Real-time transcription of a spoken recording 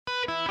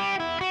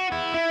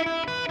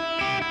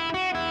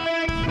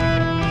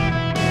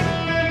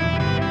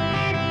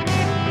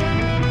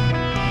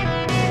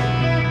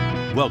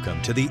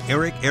Welcome to the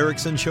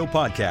Erickson Show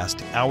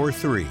Podcast, Hour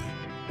 3.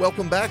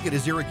 Welcome back. It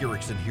is Erick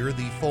Erickson here.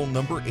 The phone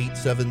number,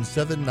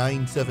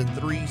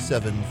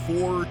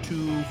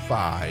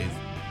 877-973-7425.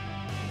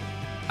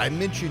 I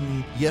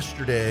mentioned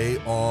yesterday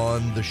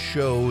on the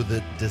show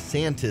that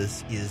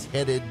DeSantis is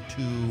headed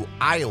to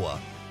Iowa.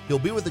 He'll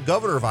be with the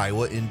governor of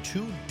Iowa in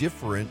two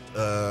different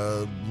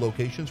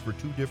locations for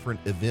two different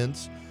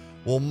events.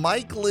 Well,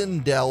 Mike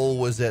Lindell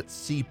was at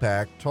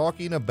CPAC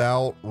talking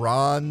about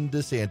Ron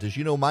DeSantis.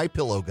 You know, my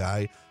pillow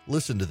guy.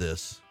 Listen to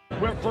this.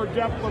 Went for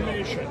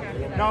defamation.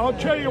 Now, I'll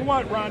tell you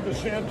what, Ron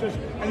DeSantis,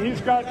 and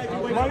he's got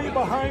money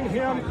behind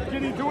him.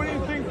 Did he do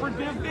anything for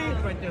Disney?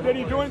 Did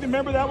he do anything?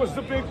 Remember, that was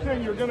the big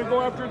thing. You're going to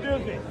go after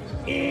Disney.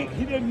 He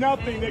did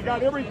nothing. They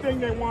got everything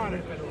they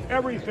wanted.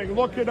 Everything.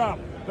 Look it up.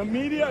 The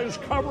media is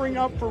covering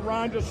up for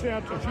Ron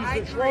DeSantis.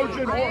 He's the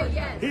Trojan horse.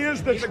 He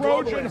is the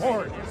Trojan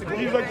horse.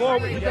 He's a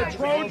global. He's a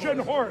Trojan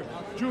horse.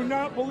 Do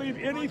not believe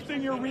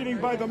anything you're reading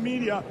by the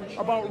media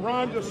about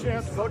Ron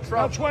DeSantis.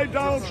 That's why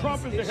Donald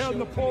Trump is ahead in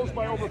the polls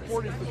by over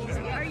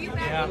 40%. Are you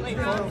backing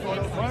Trump for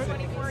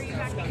 2024? Are you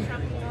backing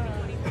Trump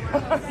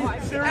for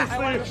 2024?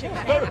 Seriously?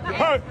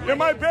 Am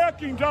I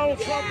backing Donald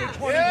Trump in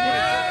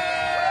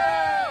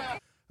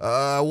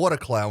 2024? What a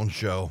clown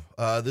show.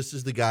 This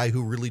is the guy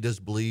who really does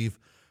believe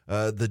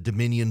the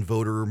Dominion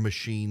voter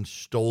machine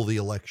stole the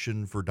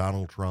election for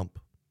Donald Trump.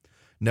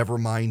 Never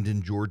mind,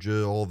 in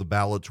Georgia, all the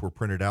ballots were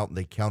printed out and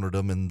they counted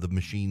them, and the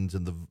machines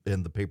and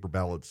the paper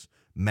ballots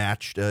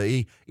matched.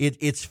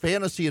 It's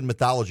fantasy and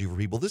mythology for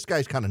people. This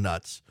guy's kind of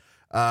nuts.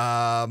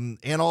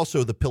 And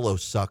also, the pillow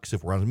sucks.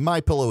 If we're on my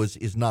pillow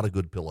is not a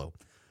good pillow.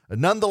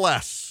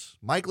 Nonetheless,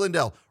 Mike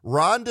Lindell,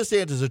 Ron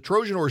DeSantis, a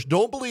Trojan horse.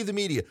 Don't believe the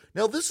media.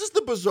 Now, this is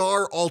the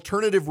bizarre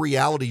alternative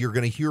reality you're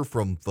going to hear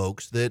from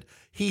folks, that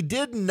he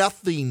did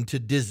nothing to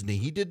Disney.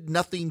 He did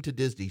nothing to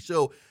Disney.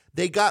 So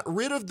they got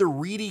rid of the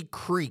Reedy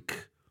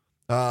Creek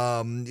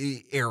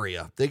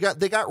area. They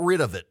got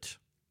rid of it.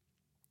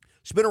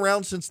 It's been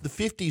around since the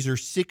 50s or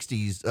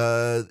 60s.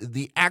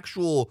 The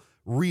actual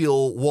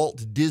real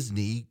Walt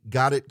Disney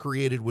got it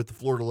created with the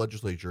Florida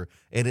legislature,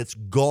 and it's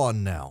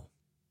gone now.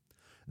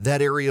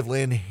 That area of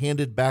land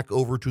handed back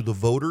over to the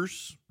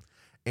voters,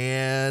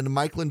 and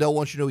Mike Lindell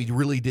wants you to know he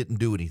really didn't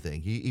do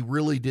anything. He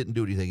really didn't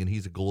do anything, and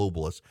he's a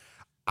globalist.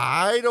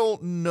 I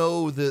don't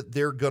know that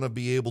they're going to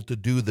be able to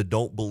do the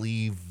don't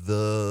believe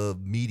the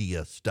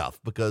media stuff,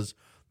 because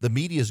the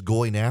media is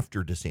going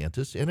after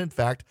DeSantis. And in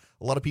fact,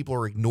 a lot of people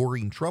are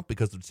ignoring Trump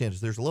because of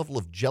DeSantis. There's a level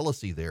of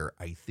jealousy there,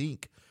 I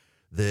think,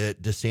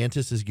 that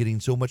DeSantis is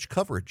getting so much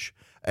coverage.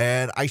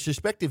 And I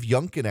suspect if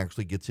Youngkin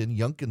actually gets in,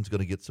 Youngkin's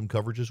going to get some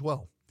coverage as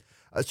well.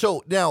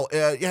 So now,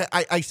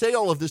 I say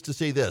all of this to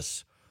say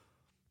this.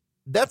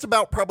 That's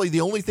about probably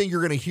the only thing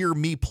you're going to hear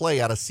me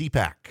play out of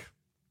CPAC,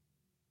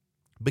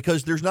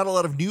 because there's not a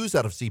lot of news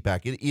out of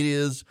CPAC. It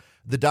is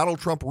the Donald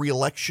Trump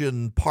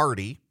reelection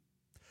party,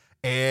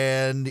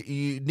 and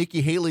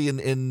Nikki Haley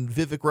and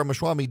Vivek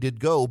Ramaswamy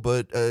did go,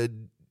 but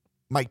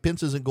Mike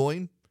Pence isn't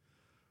going.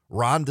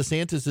 Ron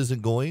DeSantis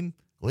isn't going.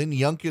 Lynn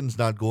Youngkin's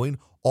not going.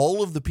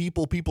 All of the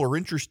people are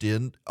interested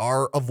in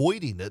are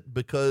avoiding it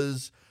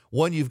because,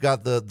 one, you've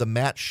got the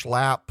Matt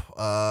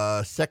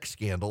Schlapp sex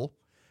scandal,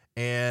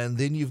 and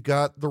then you've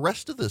got the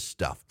rest of this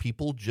stuff.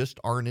 People just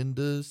aren't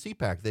into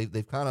CPAC.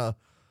 They've kind of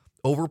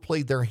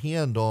overplayed their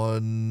hand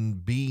on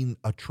being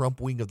a Trump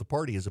wing of the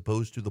party as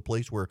opposed to the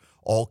place where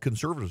all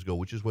conservatives go,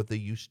 which is what they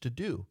used to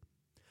do.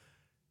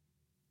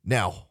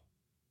 Now,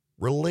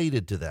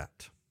 related to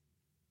that,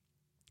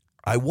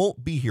 I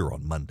won't be here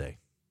on Monday.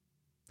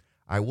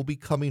 I will be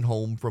coming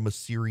home from a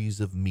series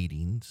of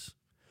meetings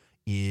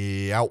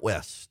out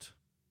west.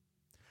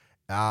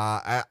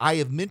 I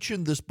have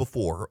mentioned this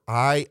before.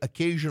 I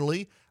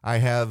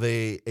have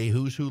a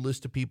who's who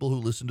list of people who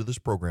listen to this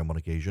program on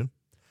occasion.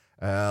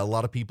 A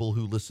lot of people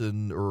who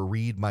listen or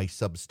read my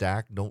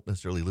Substack don't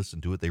necessarily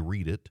listen to it. They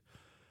read it.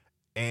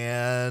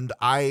 And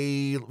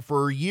I,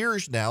 for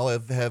years now,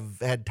 have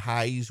had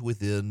ties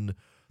within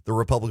the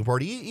Republican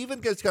Party,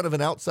 even as kind of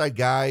an outside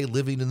guy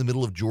living in the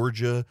middle of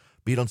Georgia,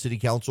 being on city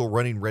council,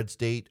 running red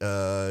state,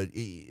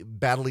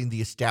 battling the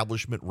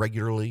establishment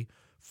regularly,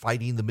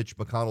 fighting the Mitch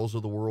McConnells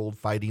of the world,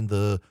 fighting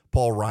the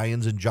Paul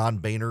Ryans and John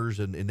Boehners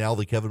and now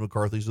the Kevin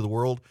McCarthys of the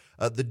world.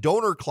 The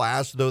donor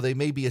class, though they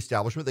may be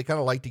establishment, they kind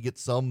of like to get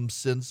some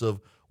sense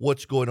of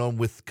what's going on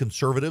with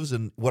conservatives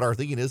and what our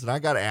thinking is. And I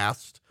got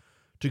asked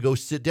to go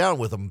sit down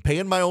with them,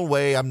 paying my own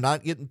way. I'm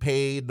not getting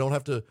paid, don't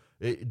have to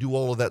do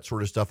all of that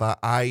sort of stuff.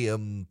 I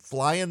am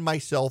flying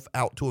myself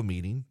out to a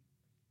meeting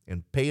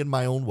and paying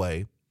my own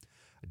way.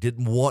 I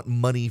didn't want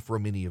money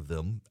from any of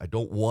them. I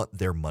don't want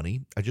their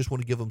money. I just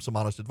want to give them some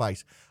honest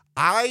advice.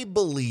 I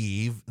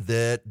believe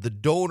that the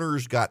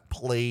donors got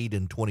played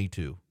in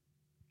 22.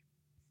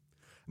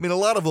 I mean, a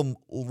lot of them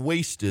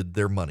wasted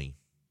their money.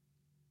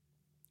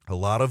 A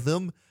lot of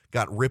them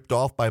got ripped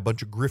off by a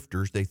bunch of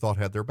grifters they thought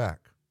had their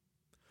back.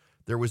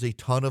 There was a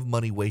ton of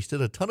money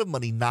wasted, a ton of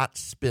money not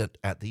spent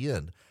at the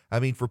end. I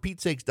mean, for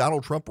Pete's sakes,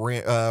 Donald Trump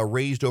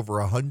raised over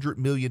 $100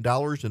 million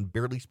and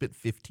barely spent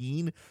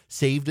 15,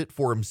 saved it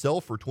for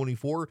himself for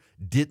 24,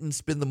 didn't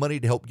spend the money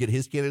to help get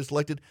his candidates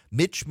elected.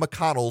 Mitch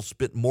McConnell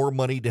spent more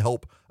money to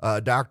help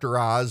Dr.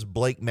 Oz,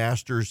 Blake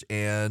Masters,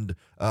 and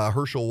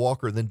Herschel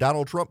Walker than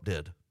Donald Trump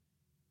did.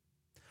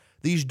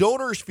 These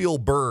donors feel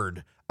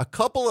burned. A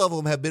couple of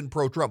them have been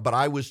pro-Trump, but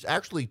I was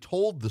actually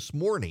told this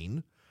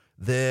morning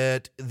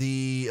that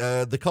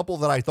the couple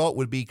that I thought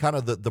would be kind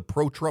of the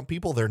pro-Trump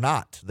people, they're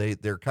not.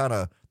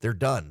 They're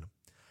done.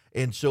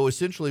 And so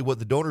essentially what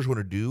the donors want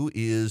to do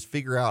is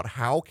figure out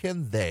how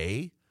can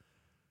they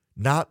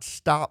not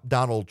stop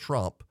Donald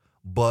Trump,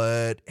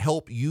 but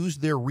help use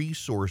their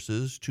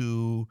resources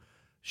to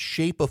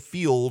shape a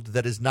field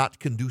that is not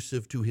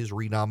conducive to his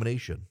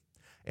renomination.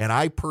 And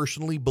I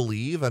personally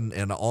believe,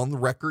 and on the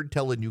record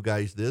telling you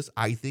guys this,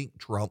 I think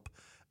Trump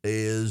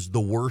is the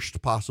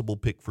worst possible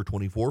pick for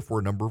 24 for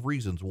a number of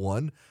reasons.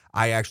 One,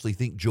 I actually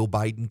think Joe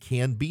Biden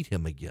can beat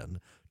him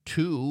again.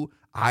 Two,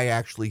 I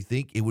actually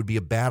think it would be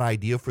a bad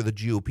idea for the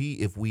GOP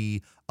if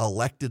we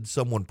elected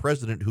someone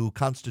president who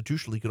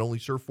constitutionally can only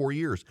serve 4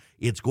 years.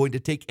 It's going to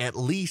take at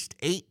least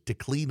 8 to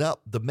clean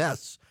up the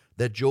mess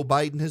that Joe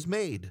Biden has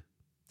made.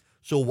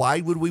 So why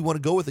would we want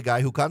to go with a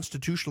guy who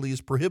constitutionally is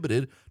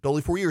prohibited to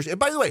only 4 years? And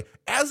by the way,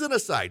 as an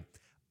aside,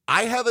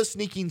 I have a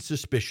sneaking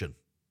suspicion,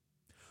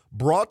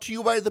 brought to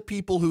you by the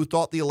people who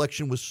thought the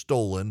election was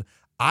stolen.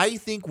 I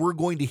think we're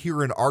going to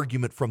hear an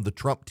argument from the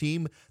Trump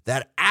team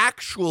that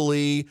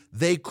actually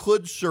they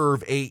could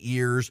serve 8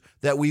 years,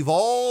 that we've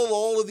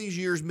all of these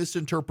years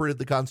misinterpreted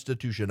the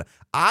Constitution.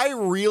 I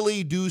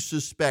really do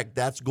suspect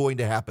that's going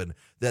to happen,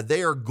 that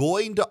they are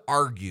going to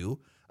argue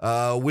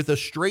with a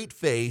straight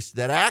face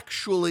that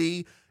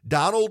actually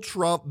Donald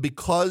Trump,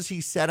 because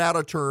he sat out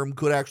a term,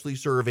 could actually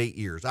serve 8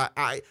 years.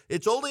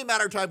 It's only a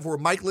matter of time before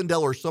Mike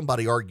Lindell or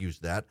somebody argues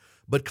that,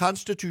 but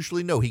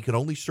constitutionally, no, he can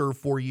only serve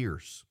 4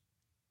 years.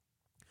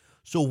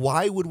 So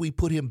why would we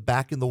put him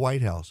back in the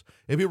White House?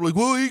 And people are like,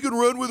 well, he can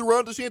run with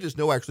Ron DeSantis.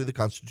 No, actually, the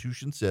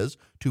Constitution says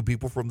two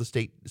people from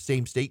the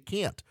same state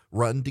can't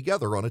run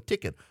together on a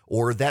ticket,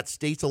 or that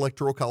state's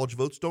electoral college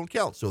votes don't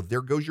count. So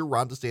there goes your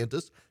Ron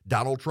DeSantis,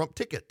 Donald Trump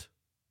ticket.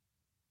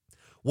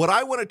 What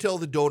I want to tell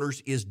the donors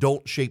is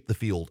don't shape the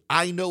field.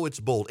 I know it's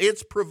bold.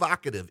 It's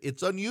provocative.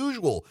 It's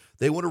unusual.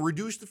 They want to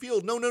reduce the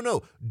field.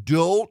 No.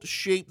 Don't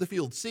shape the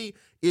field. See,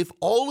 if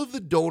all of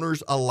the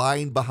donors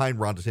align behind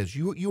Ron DeSantis,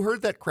 you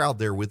heard that crowd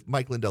there with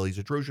Mike Lindell. He's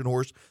a Trojan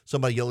horse.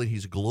 Somebody yelling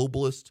he's a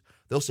globalist.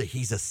 They'll say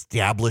he's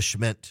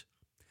establishment.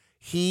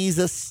 He's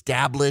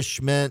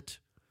establishment.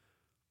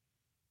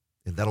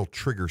 And that'll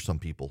trigger some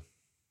people.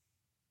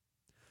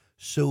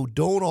 So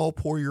don't all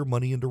pour your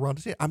money into Ron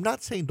DeSantis. I'm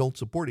not saying don't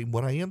support him.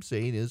 What I am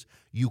saying is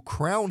you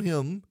crown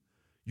him,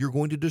 you're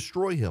going to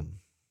destroy him.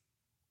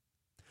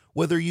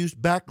 Whether you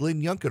back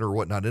Glenn Youngkin or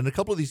whatnot, and a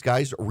couple of these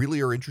guys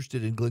really are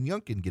interested in Glenn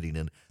Youngkin getting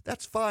in,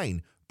 that's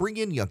fine. Bring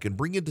in Youngkin,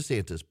 bring in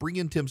DeSantis, bring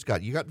in Tim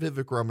Scott. You got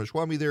Vivek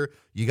Ramaswamy there.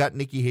 You got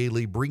Nikki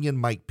Haley. Bring in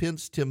Mike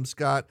Pence, Tim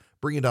Scott.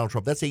 Bring in Donald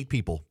Trump. That's 8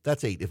 people.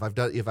 That's 8. If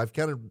I've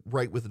counted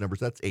right with the numbers,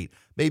 that's 8.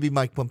 Maybe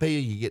Mike Pompeo,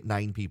 you get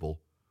 9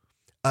 people.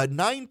 A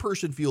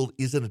 9-person field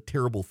isn't a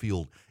terrible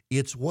field.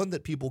 It's one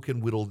that people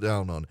can whittle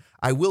down on.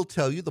 I will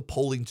tell you, the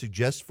polling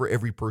suggests for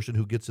every person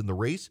who gets in the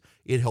race,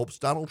 it helps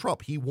Donald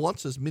Trump. He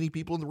wants as many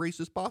people in the race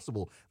as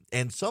possible,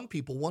 and some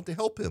people want to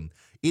help him.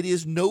 It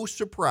is no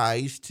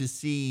surprise to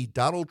see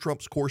Donald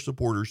Trump's core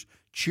supporters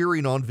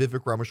cheering on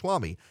Vivek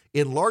Ramaswamy,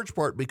 in large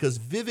part because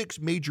Vivek's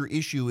major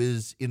issue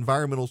is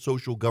environmental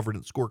social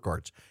governance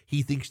scorecards.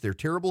 He thinks they're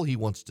terrible. He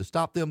wants to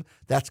stop them.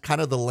 That's kind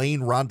of the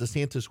lane Ron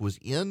DeSantis was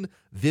in.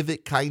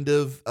 Vivek kind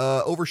of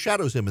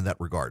overshadows him in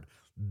that regard.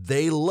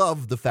 They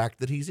love the fact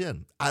that he's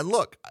in. And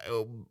look,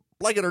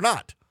 like it or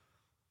not,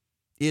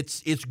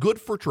 it's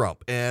good for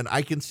Trump, and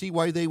I can see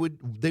why they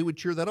would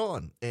cheer that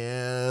on,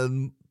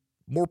 and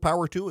more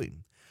power to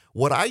him.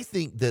 What I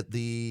think that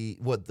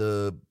what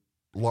the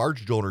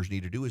large donors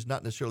need to do is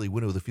not necessarily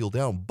winnow the field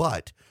down,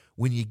 but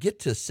when you get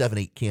to 7,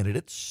 8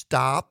 candidates,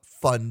 stop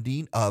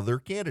funding other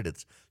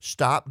candidates.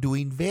 Stop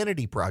doing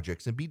vanity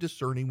projects and be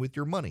discerning with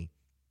your money.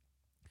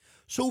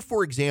 So,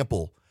 for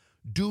example,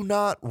 do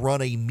not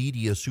run a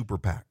media super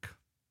PAC.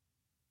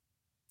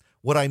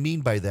 What I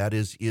mean by that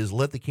is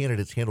let the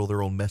candidates handle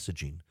their own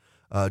messaging.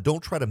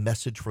 Don't try to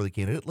message for the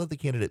candidate. Let the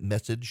candidate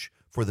message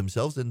for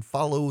themselves and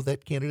follow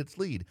that candidate's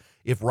lead.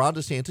 If Ron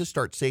DeSantis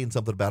starts saying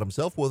something about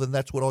himself, well, then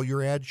that's what all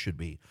your ads should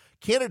be.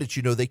 Candidates,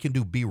 they can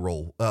do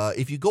B-roll.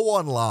 If you go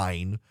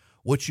online,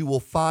 what you will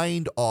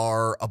find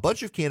are a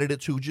bunch of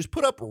candidates who just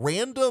put up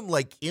random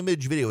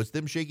image videos,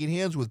 them shaking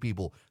hands with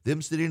people,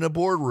 them sitting in a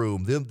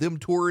boardroom, them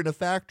touring a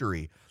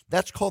factory.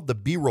 That's called the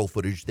B-roll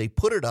footage. They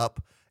put it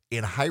up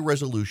in high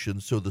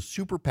resolution so the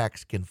super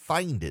PACs can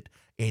find it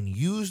and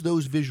use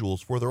those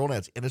visuals for their own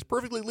ads. And it's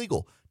perfectly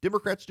legal.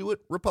 Democrats do it.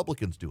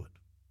 Republicans do it.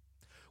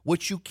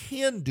 What you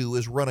can do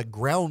is run a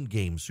ground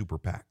game super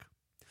PAC.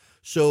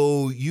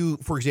 So you,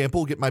 for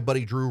example, get my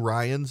buddy Drew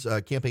Ryan's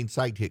campaign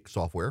sidekick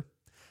software,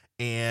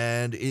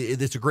 And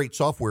it's a great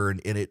software,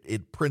 and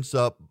it prints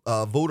up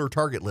voter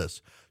target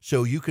lists.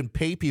 So you can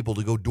pay people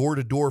to go door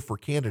to door for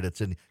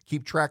candidates and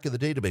keep track of the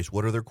database.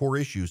 What are their core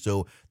issues?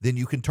 So then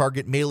you can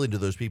target mail into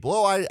those people.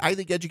 Oh, I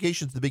think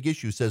education's the big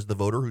issue, says the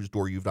voter whose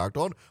door you've knocked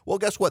on. Well,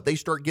 guess what? They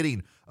start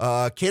getting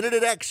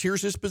candidate X,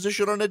 here's his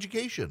position on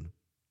education.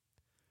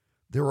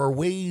 There are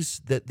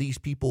ways that these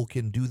people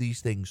can do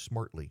these things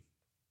smartly.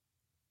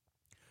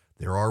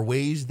 There are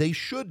ways they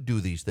should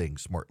do these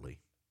things smartly.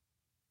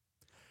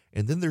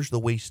 And then there's the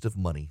waste of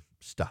money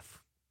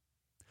stuff.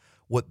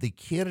 What the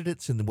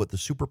candidates and what the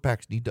super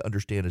PACs need to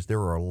understand is there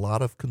are a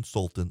lot of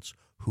consultants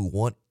who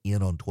want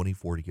in on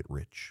 24 to get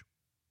rich.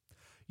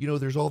 You know,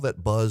 there's all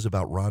that buzz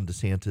about Ron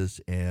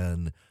DeSantis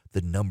and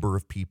the number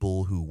of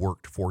people who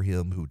worked for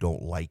him who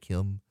don't like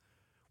him.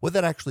 What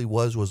that actually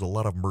was a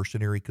lot of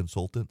mercenary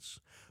consultants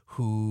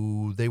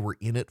who they were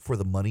in it for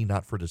the money,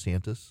 not for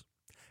DeSantis.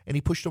 And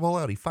he pushed them all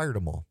out. He fired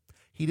them all.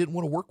 He didn't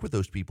want to work with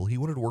those people. He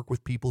wanted to work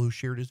with people who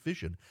shared his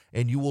vision.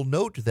 And you will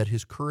note that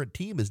his current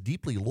team is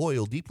deeply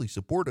loyal, deeply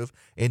supportive,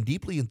 and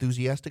deeply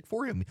enthusiastic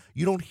for him.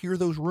 You don't hear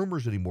those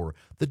rumors anymore.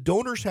 The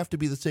donors have to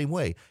be the same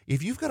way.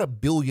 If you've got a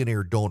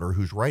billionaire donor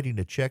who's writing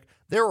a check,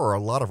 there are a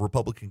lot of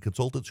Republican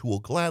consultants who will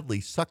gladly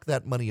suck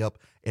that money up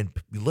and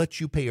let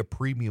you pay a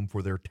premium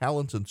for their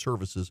talents and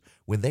services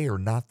when they are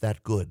not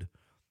that good.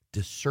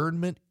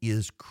 Discernment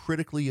is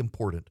critically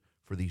important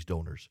for these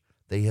donors.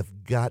 They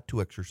have got to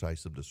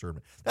exercise some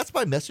discernment. That's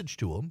my message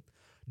to them.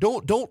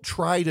 Don't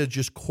try to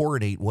just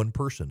coronate one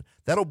person.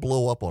 That'll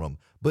blow up on them.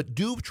 But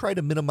do try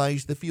to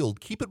minimize the field.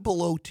 Keep it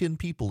below 10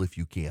 people if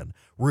you can.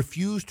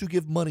 Refuse to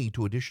give money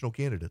to additional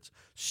candidates.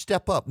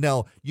 Step up.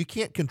 Now, you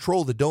can't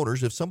control the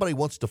donors. If somebody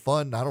wants to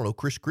fund, I don't know,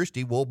 Chris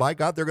Christie, well, by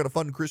God, they're going to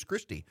fund Chris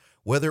Christie,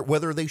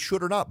 whether they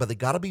should or not. But they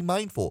got to be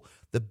mindful.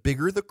 The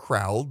bigger the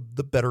crowd,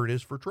 the better it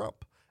is for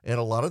Trump. And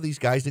a lot of these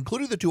guys,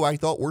 including the two I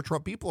thought were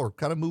Trump people, are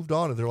kind of moved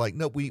on. And they're like,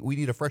 no, we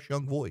need a fresh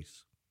young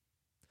voice.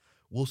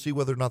 We'll see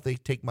whether or not they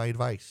take my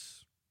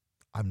advice.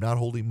 I'm not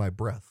holding my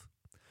breath.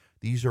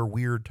 These are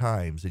weird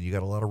times. And you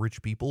got a lot of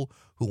rich people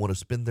who want to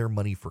spend their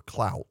money for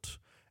clout.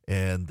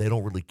 And they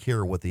don't really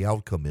care what the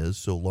outcome is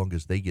so long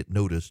as they get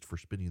noticed for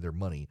spending their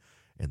money.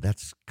 And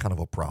that's kind of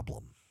a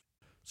problem.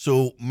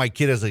 So my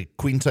kid has a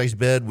queen-size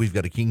bed. We've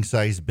got a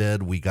king-size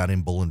bed. We got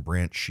him Bull and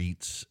Branch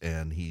sheets,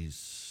 and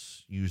he's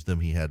used them.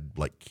 He had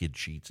like kid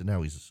sheets, and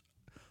now he's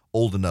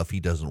old enough he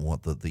doesn't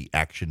want the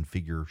action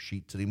figure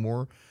sheets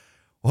anymore.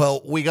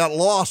 Well, we got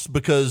lost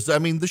because, I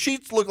mean, the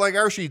sheets look like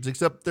our sheets,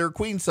 except they're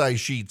queen-size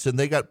sheets, and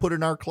they got put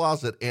in our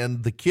closet,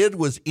 and the kid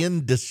was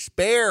in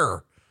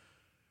despair.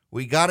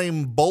 We got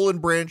him Bull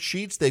and Branch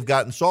sheets. They've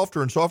gotten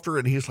softer and softer,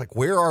 and he's like,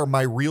 where are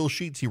my real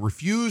sheets? He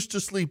refused to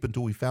sleep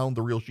until we found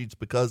the real sheets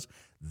because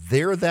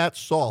they're that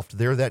soft.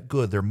 They're that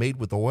good. They're made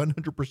with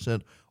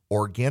 100%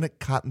 organic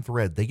cotton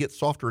thread. They get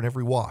softer in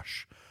every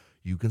wash.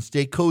 You can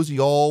stay cozy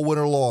all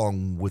winter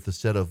long with a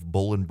set of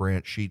Bull and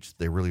Branch sheets.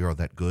 They really are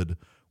that good.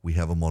 We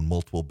have them on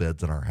multiple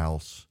beds in our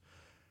house.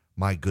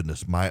 My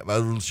goodness,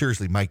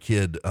 seriously, my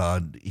kid,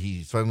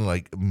 he's finally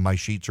like, my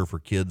sheets are for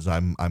kids.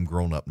 I'm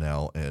grown up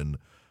now, and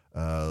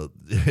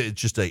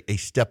it's just a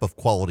step of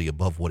quality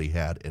above what he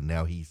had, and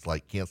now he's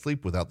like, can't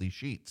sleep without these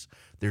sheets.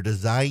 They're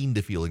designed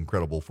to feel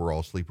incredible for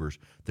all sleepers.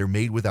 They're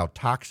made without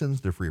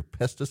toxins. They're free of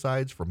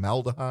pesticides,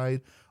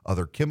 formaldehyde,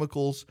 other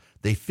chemicals.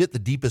 They fit the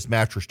deepest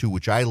mattress too,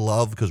 which I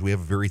love because we have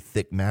a very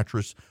thick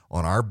mattress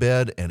on our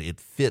bed, and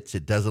it fits.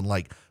 It doesn't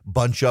like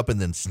bunch up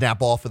and then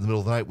snap off in the middle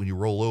of the night when you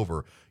roll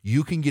over.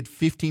 You can get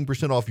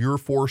 15% off your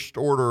first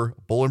order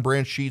Bull and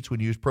Branch sheets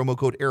when you use promo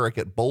code Erick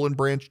at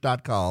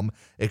bullandbranch.com.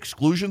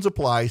 Exclusions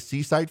apply.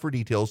 See site for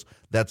details.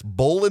 That's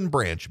Bull and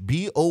Branch,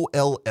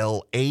 BOLLAND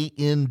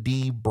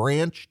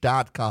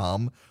branch.com.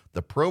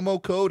 The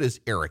promo code is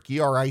Erick,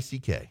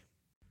 ERICK.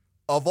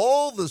 Of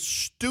all the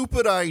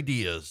stupid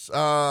ideas,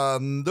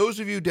 those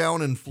of you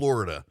down in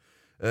Florida,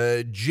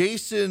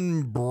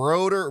 Jason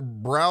Browder,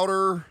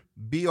 Brodeur,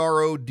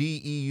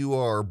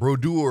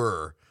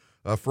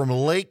 from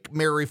Lake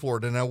Mary,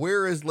 Florida. Now,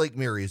 where is Lake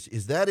Mary?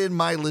 Is that in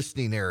my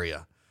listening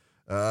area?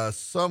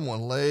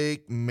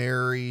 Lake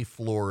Mary,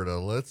 Florida.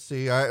 Let's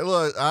see.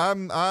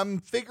 I'm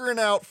figuring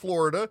out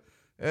Florida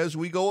as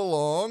we go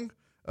along.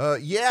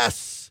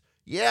 Yes.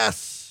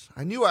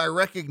 I knew I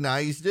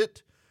recognized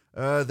it.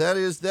 That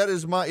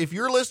is my, if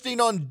you're listening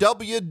on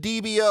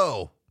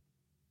WDBO,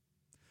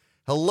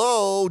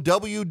 hello,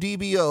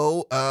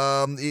 WDBO,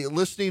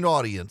 listening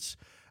audience,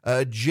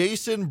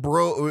 Jason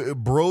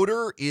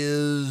Broder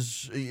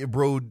is,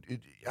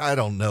 I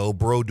don't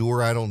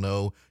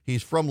know.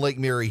 He's from Lake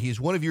Mary.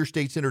 He's one of your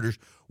state senators.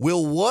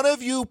 Will one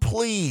of you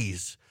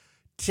please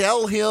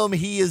tell him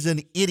he is an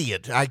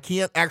idiot? I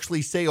can't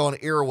actually say on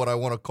air what I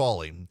want to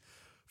call him.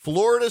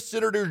 Florida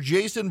Senator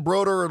Jason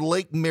Broder of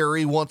Lake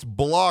Mary wants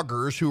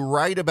bloggers who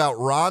write about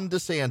Ron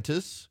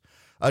DeSantis,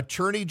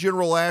 Attorney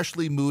General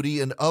Ashley Moody,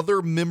 and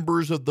other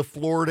members of the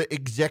Florida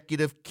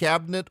Executive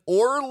Cabinet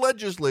or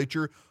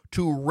Legislature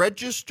to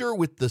register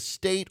with the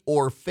state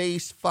or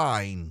face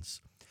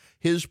fines.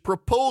 His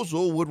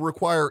proposal would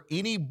require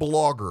any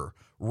blogger,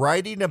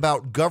 writing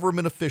about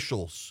government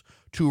officials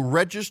to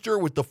register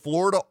with the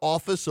Florida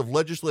Office of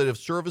Legislative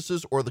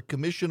Services or the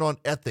Commission on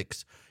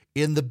Ethics.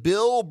 In the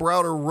bill,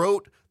 Browder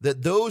wrote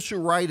that those who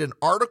write an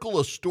article,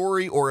 a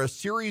story, or a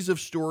series of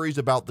stories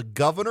about the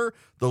governor,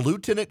 the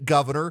lieutenant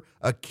governor,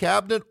 a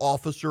cabinet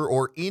officer,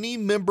 or any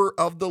member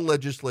of the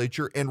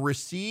legislature and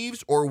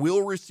receives or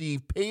will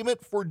receive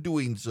payment for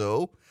doing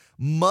so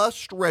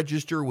must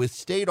register with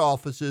state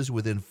offices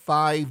within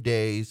 5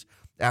 days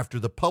after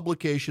the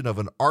publication of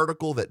an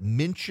article that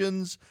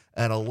mentions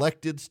an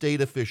elected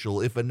state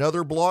official. If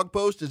another blog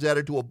post is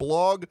added to a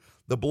blog,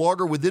 the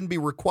blogger would then be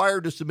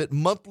required to submit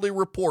monthly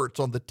reports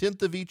on the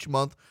 10th of each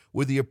month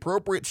with the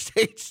appropriate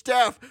state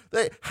staff.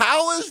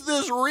 How is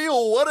this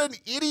real? What an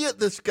idiot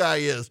this guy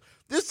is.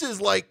 This is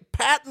like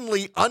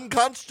patently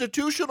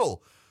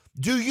unconstitutional.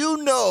 Do you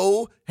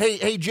know,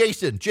 hey,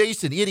 Jason,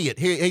 idiot.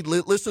 Hey,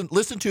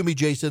 listen to me,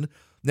 Jason.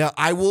 Now,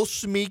 I will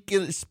speak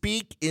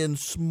in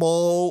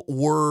small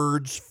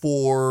words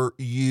for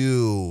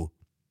you.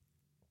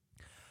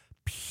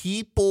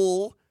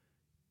 People,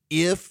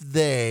 if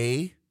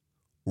they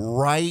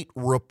write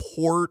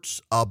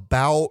reports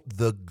about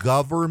the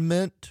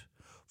government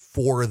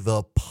for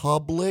the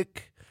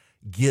public,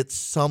 get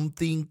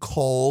something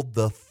called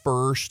the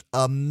First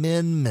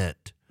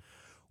Amendment.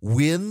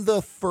 When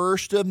the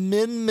First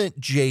Amendment,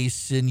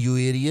 Jason, you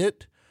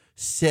idiot,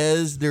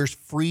 says there's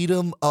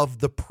freedom of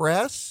the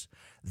press,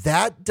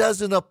 that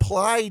doesn't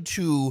apply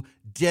to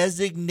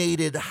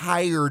designated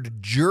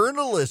hired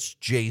journalists,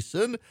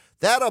 Jason.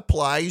 That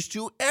applies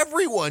to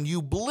everyone,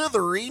 you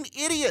blithering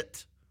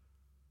idiot.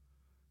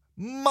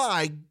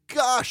 My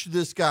gosh,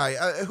 this guy.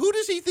 Who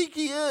does he think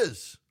he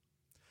is?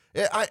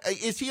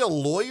 Is he a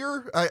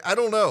lawyer? I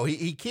don't know.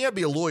 He can't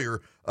be a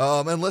lawyer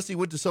unless he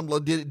went to some.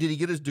 Did he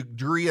get his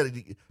degree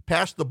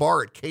passed the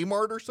bar at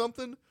Kmart or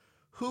something?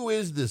 Who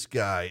is this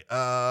guy?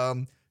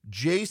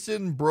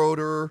 Jason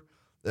Broder.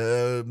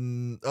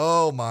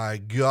 Oh my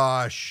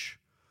gosh.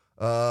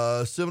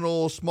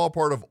 Seminole, small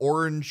part of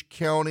Orange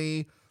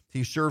County.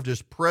 He served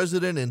as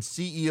president and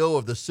CEO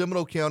of the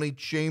Seminole County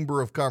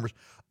Chamber of Commerce.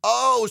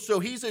 Oh,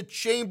 so he's a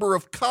Chamber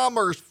of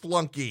Commerce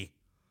flunky.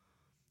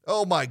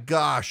 Oh my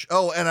gosh.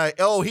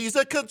 He's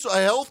a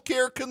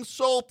healthcare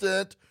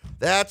consultant.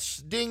 That's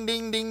ding,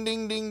 ding, ding,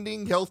 ding, ding,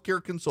 ding.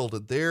 Healthcare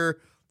consultant. There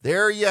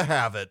you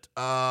have it.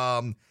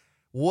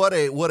 What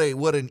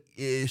an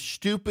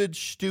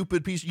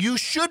stupid piece. You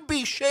should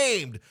be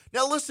shamed.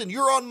 Now listen,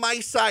 you're on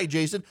my side,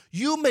 Jason.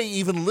 You may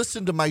even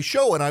listen to my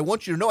show, and I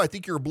want you to know I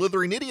think you're a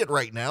blithering idiot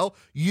right now.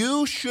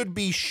 You should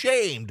be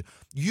shamed.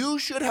 You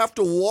should have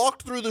to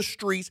walk through the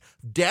streets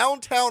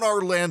downtown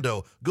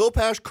Orlando, go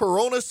past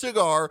Corona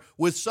Cigar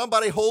with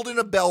somebody holding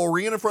a bell,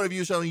 ringing in front of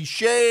you, saying,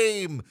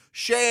 shame,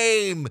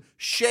 shame,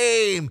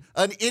 shame.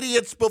 An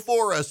idiot's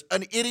before us.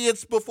 An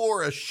idiot's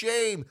before us.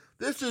 Shame.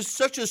 This is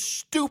such a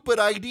stupid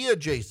idea,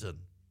 Jason.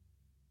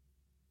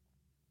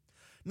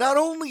 Not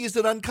only is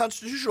it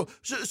unconstitutional,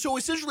 so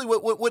essentially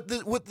what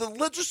the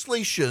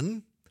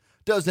legislation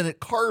does, and it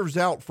carves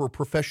out for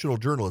professional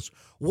journalists,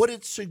 what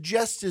it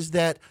suggests is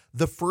that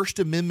the First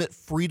Amendment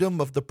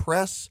freedom of the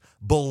press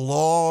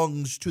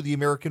belongs to the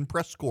American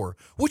Press Corps,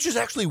 which is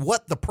actually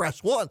what the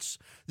press wants.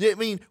 I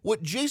mean,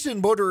 what Jason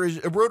Broder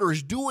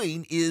is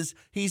doing is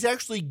he's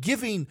actually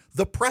giving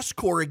the press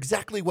corps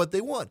exactly what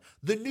they want.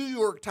 The New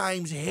York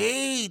Times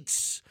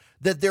hates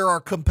that there are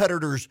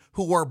competitors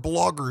who are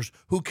bloggers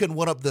who can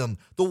one-up them.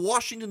 The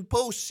Washington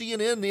Post,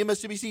 CNN, the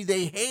MSNBC,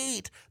 they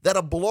hate that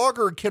a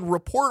blogger can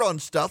report on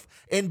stuff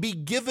and be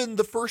given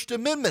the First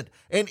Amendment.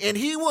 And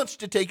he wants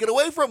to take it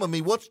away from them.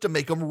 He wants to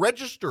make them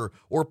register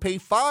or pay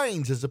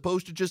fines as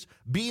opposed to just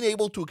being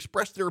able to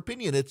express their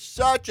opinion. It's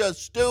such a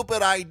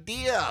stupid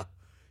idea.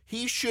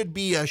 He should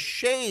be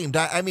ashamed.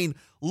 I mean,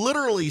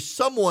 literally,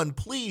 someone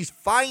please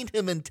find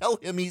him and tell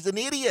him he's an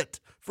idiot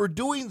for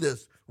doing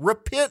this.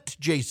 Repent,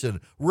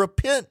 Jason.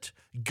 Repent.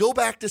 Go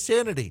back to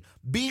sanity.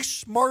 Be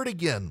smart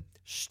again.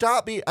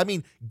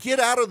 Get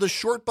out of the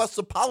short bus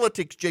of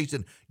politics,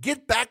 Jason.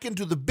 Get back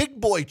into the big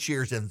boy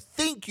chairs and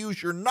think,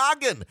 use your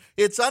noggin.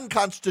 It's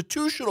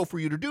unconstitutional for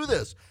you to do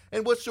this.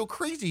 And what's so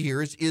crazy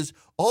here is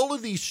all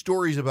of these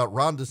stories about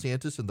Ron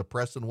DeSantis and the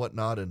press and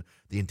whatnot and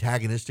the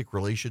antagonistic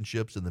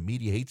relationships and the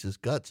media hates his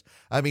guts.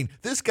 I mean,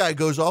 this guy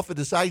goes off and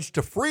decides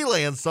to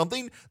freelance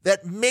something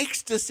that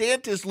makes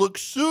DeSantis look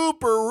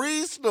super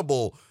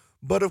reasonable.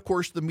 But, of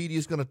course, the media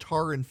is going to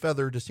tar and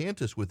feather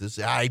DeSantis with this.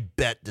 I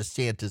bet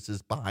DeSantis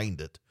is behind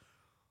it.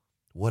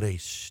 What a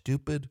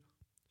stupid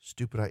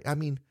idea. I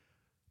mean,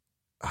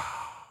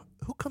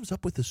 who comes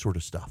up with this sort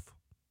of stuff?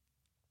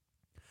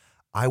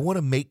 I want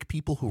to make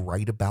people who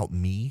write about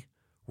me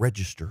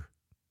register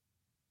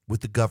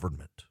with the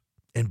government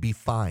and be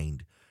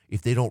fined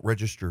if they don't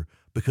register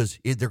because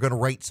they're going to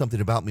write something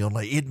about me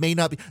online. It may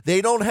not be. They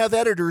don't have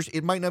editors.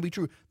 It might not be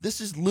true. This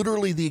is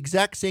literally the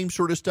exact same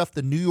sort of stuff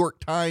the New York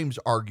Times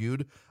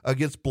argued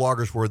against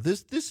bloggers for.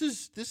 This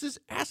is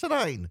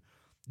asinine.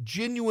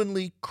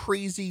 genuinely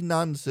crazy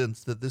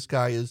nonsense that this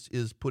guy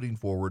is putting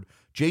forward.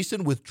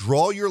 Jason,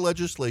 withdraw your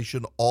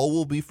legislation. All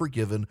will be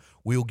forgiven.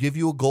 We'll give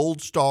you a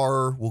gold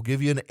star. We'll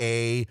give you an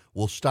A.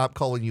 We'll stop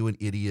calling you an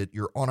idiot.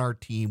 You're on our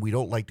team. We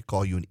don't like to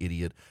call you an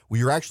idiot. Well,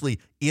 you're actually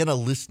in a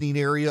listening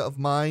area of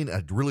mine.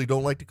 I really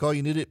don't like to call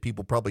you an idiot.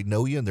 People probably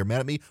know you and they're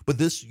mad at me. But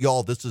this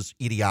is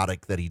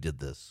idiotic that he did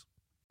this.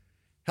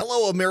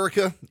 Hello,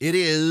 America. It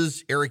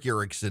is Erick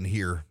Erickson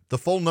here. The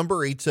phone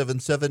number,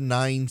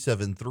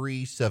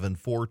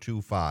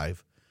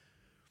 877-973-7425.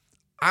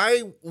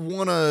 I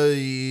want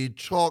to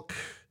talk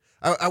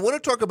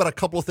about a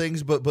couple of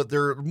things, but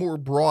they're more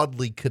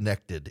broadly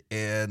connected,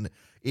 and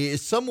it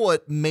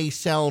somewhat may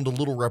sound a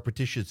little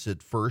repetitious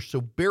at first, so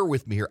bear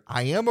with me here.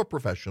 I am a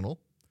professional,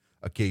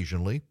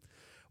 occasionally.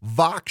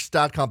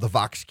 Vox.com, the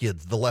Vox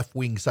Kids, the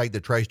left-wing site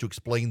that tries to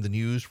explain the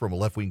news from a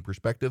left-wing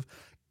perspective.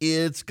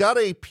 It's got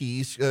a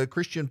piece,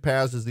 Christian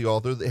Paz is the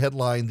author, the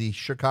headline, "The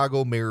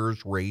Chicago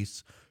Mayor's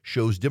Race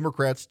Shows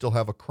Democrats Still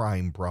Have a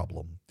Crime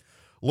Problem."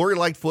 Lori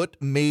Lightfoot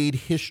made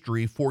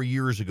history 4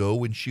 years ago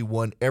when she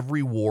won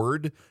every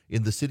ward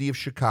in the city of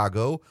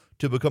Chicago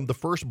to become the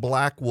first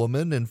black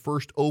woman and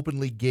first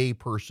openly gay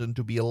person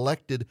to be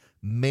elected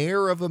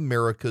mayor of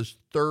America's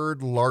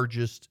third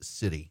largest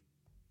city.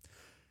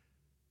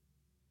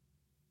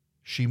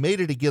 She made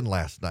it again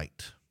last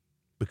night,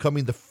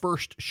 becoming the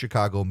first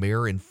Chicago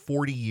mayor in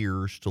 40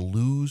 years to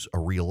lose a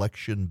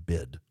re-election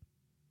bid.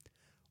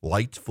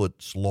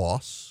 Lightfoot's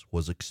loss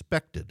was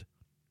expected,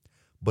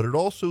 but it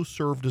also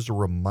served as a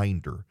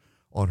reminder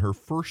on her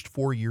first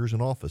 4 years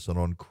in office and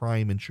on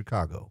crime in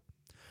Chicago.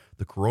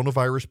 The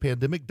coronavirus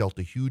pandemic dealt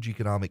a huge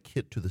economic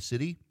hit to the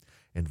city,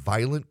 and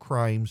violent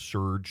crime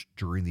surged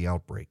during the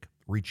outbreak,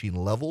 reaching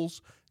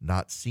levels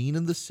not seen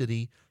in the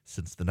city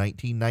since the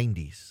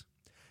 1990s.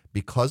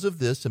 Because of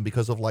this and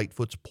because of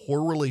Lightfoot's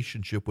poor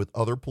relationship with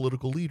other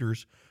political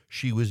leaders,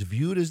 she was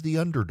viewed as the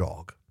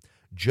underdog,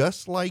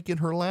 just like in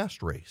her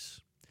last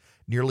race.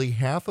 Nearly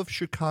half of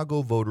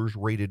Chicago voters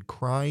rated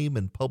crime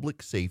and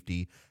public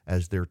safety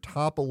as their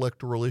top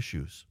electoral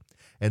issues,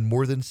 and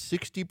more than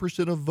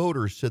 60% of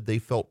voters said they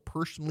felt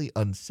personally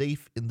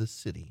unsafe in the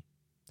city.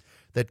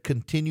 That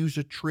continues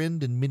a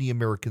trend in many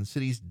American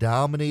cities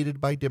dominated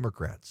by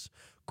Democrats.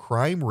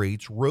 Crime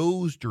rates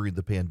rose during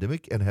the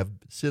pandemic and have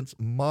since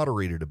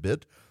moderated a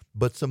bit,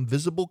 but some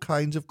visible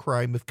kinds of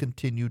crime have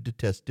continued to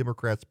test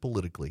Democrats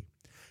politically.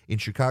 In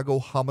Chicago,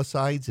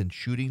 homicides and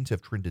shootings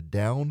have trended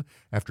down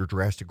after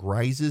drastic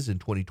rises in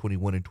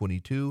 2021 and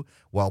 22,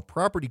 while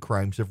property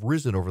crimes have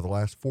risen over the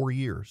last 4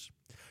 years.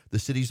 The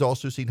city's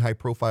also seen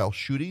high-profile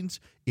shootings,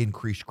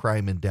 increased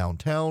crime in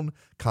downtown,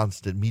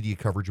 constant media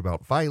coverage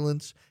about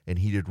violence, and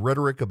heated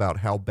rhetoric about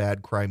how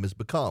bad crime has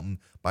become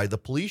by the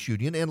police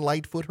union and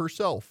Lightfoot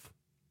herself.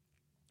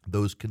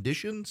 Those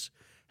conditions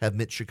have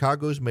meant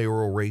Chicago's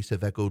mayoral race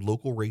have echoed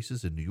local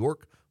races in New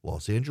York,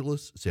 Los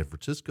Angeles, San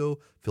Francisco,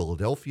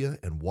 Philadelphia,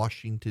 and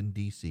Washington,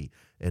 D.C.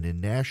 And in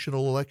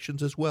national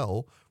elections as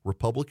well,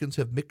 Republicans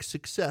have mixed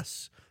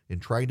success in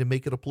trying to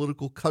make it a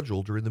political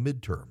cudgel during the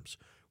midterms,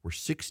 where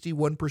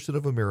 61%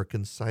 of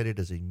Americans cited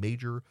as a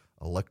major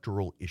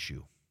electoral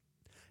issue.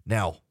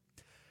 Now,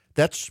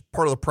 that's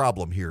part of the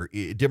problem here.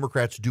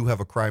 Democrats do have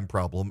a crime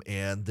problem,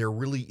 and there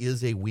really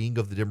is a wing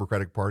of the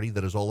Democratic Party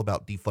that is all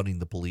about defunding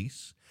the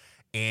police.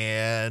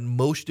 And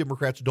most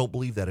Democrats don't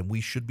believe that, and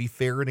we should be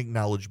fair and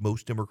acknowledge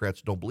most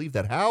Democrats don't believe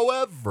that.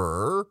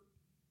 However,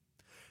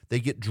 they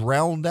get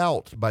drowned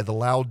out by the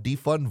loud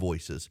defund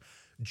voices.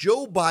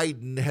 Joe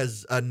Biden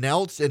has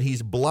announced, and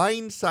he's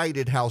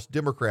blindsided House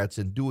Democrats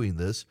in doing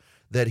this,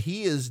 that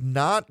he is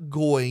not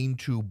going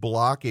to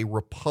block a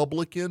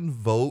Republican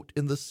vote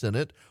in the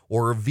Senate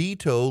or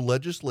veto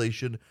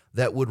legislation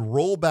that would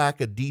roll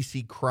back a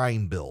D.C.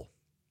 crime bill.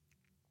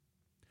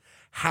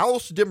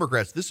 House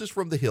Democrats, this is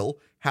from the Hill,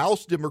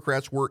 House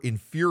Democrats were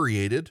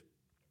infuriated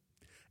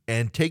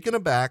and taken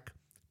aback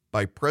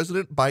by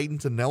President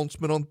Biden's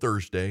announcement on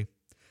Thursday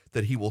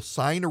that he will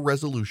sign a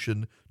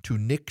resolution to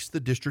nix the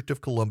District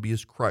of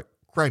Columbia's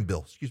crime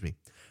bill.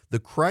 The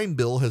crime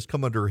bill has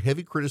come under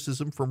heavy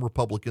criticism from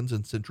Republicans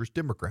and centrist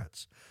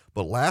Democrats.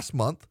 But last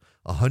month,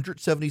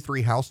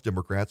 173 House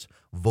Democrats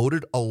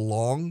voted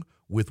along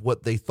with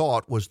what they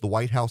thought was the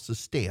White House's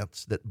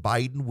stance that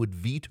Biden would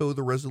veto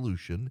the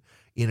resolution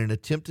in an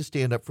attempt to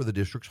stand up for the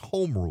district's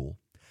home rule.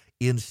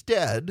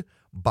 Instead,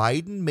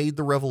 Biden made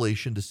the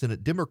revelation to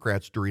Senate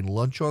Democrats during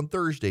lunch on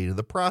Thursday, and in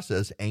the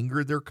process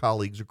angered their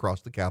colleagues across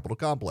the Capitol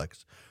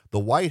complex. The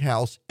White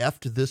House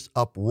effed this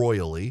up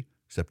royally,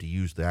 except he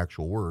used the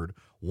actual word.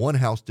 One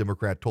House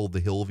Democrat told The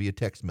Hill via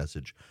text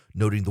message,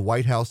 noting the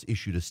White House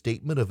issued a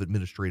statement of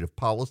administrative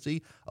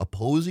policy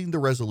opposing the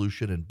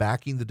resolution and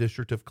backing the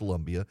District of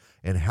Columbia,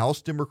 and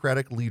House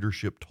Democratic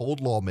leadership told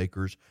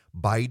lawmakers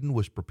Biden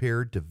was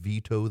prepared to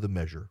veto the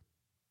measure.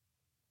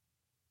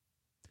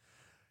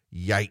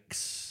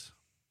 Yikes.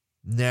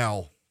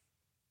 Now,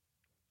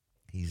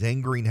 he's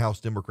angering House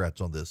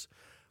Democrats on this.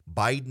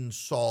 Biden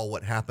saw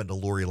what happened to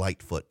Lori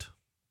Lightfoot.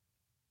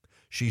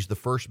 She's the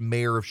first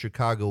mayor of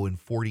Chicago in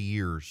 40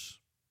 years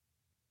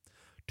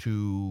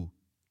to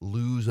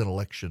lose an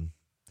election,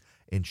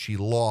 and she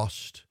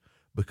lost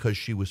because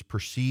she was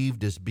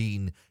perceived as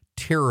being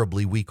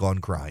terribly weak on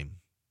crime.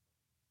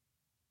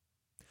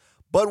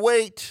 But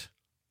wait,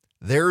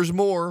 there's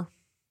more.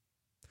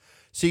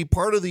 See,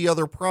 part of the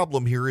other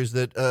problem here is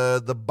that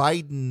the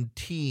Biden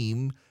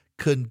team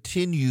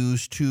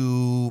continues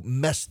to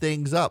mess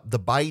things up. The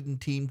Biden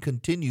team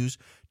continues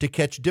to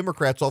catch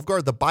Democrats off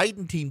guard. The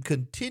Biden team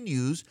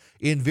continues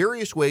in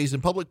various ways,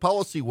 in public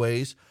policy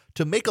ways,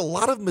 to make a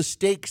lot of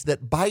mistakes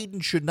that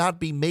Biden should not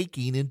be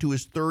making into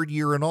his third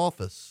year in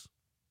office.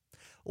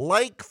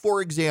 Like, for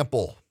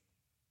example,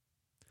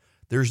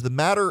 there's the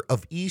matter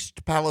of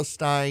East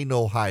Palestine,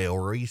 Ohio,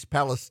 or East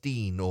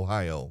Palestine,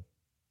 Ohio.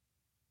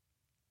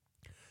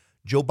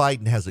 Joe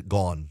Biden has it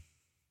gone.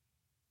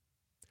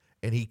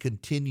 And he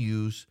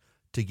continues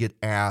to get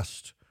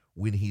asked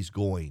when he's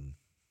going.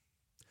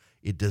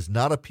 It does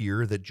not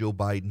appear that Joe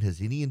Biden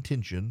has any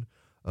intention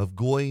of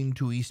going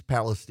to East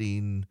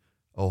Palestine,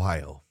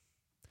 Ohio.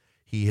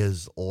 He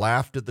has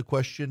laughed at the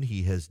question.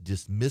 He has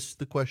dismissed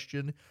the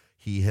question.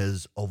 He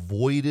has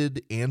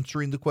avoided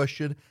answering the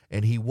question.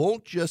 And he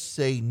won't just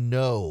say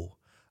no.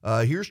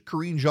 Here's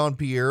Karine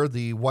Jean-Pierre,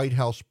 the White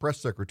House press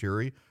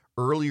secretary,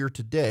 earlier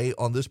today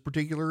on this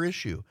particular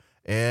issue.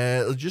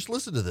 And just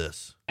listen to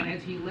this.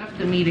 As he left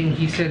the meeting,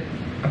 he said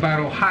about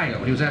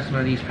Ohio. He was asked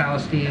about East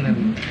Palestine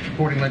and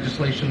supporting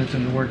legislation that's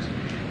in the works.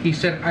 He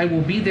said, I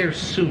will be there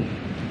soon.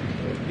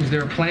 Is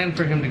there a plan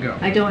for him to go?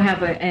 I don't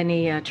have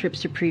any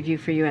trips to preview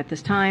for you at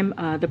this time.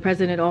 The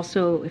president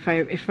also,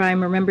 if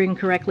I'm remembering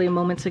correctly,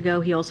 moments ago,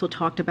 he also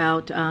talked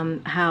about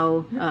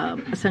how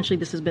essentially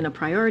this has been a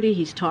priority.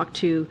 He's talked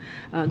to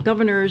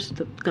governors,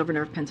 the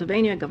governor of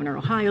Pennsylvania, Governor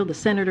of Ohio, the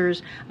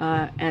senators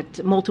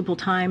at multiple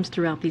times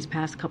throughout these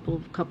past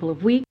couple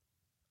of weeks.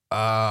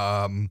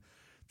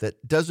 That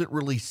doesn't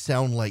really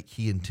sound like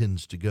he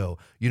intends to go.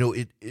 You know,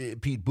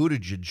 Pete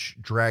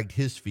Buttigieg dragged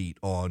his feet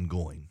on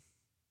going.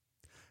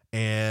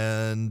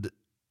 And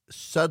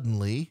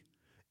suddenly,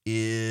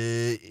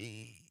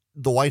 the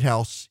White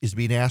House is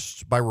being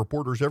asked by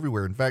reporters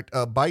everywhere. In fact,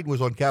 Biden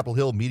was on Capitol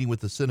Hill meeting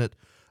with the Senate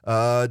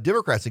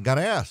Democrats and got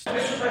asked.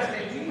 Mr.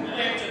 President, do you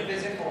plan to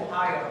visit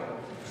Ohio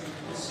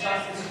to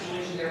discuss the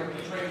situation there with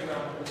the trade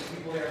realm with the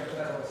people there in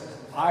federal assistance?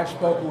 I've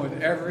spoken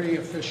with every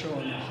official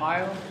in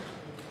Ohio,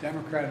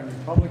 Democrat and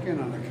Republican,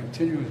 on a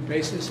continuous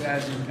basis,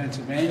 as in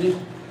Pennsylvania.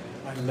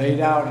 I laid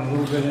out a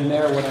little bit in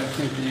there what I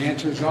think the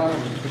answers are.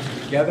 We put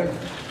it together,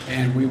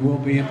 and we will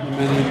be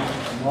implementing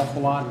an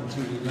awful lot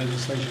into the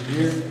legislation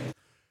here.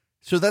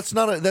 So that's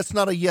not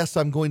a yes,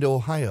 I'm going to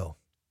Ohio.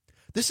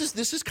 This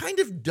is kind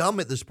of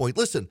dumb at this point.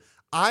 Listen,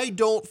 I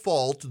don't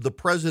fault the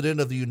president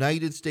of the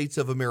United States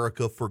of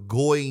America for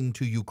going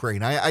to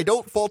Ukraine. I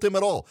don't fault him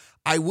at all.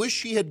 I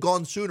wish he had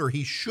gone sooner.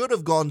 He should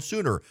have gone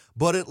sooner,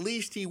 but at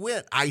least he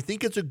went. I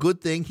think it's a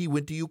good thing he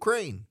went to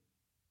Ukraine.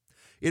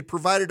 It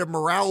provided a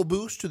morale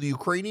boost to the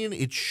Ukrainian.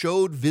 It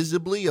showed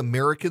visibly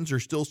Americans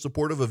are still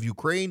supportive of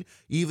Ukraine,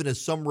 even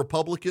as some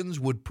Republicans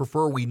would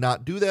prefer we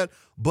not do that.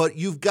 But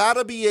you've got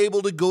to be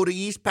able to go to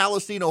East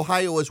Palestine,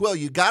 Ohio as well.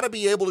 You've got to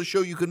be able to show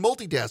you can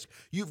multitask.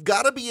 You've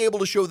got to be able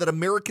to show that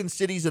American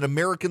cities and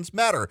Americans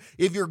matter.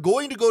 If you're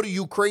going to go to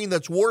Ukraine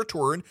that's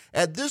war-torn,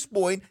 at this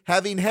point,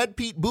 having had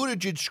Pete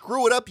Buttigieg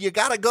screw it up, you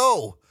got to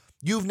go.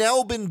 You've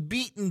now been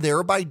beaten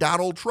there by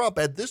Donald Trump.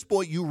 At this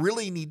point, you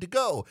really need to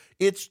go.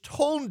 It's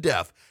tone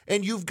deaf.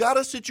 And you've got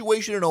a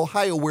situation in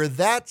Ohio where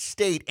that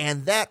state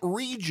and that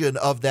region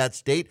of that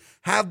state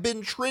have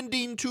been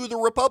trending to the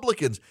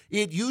Republicans.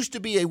 It used to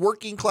be a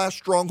working class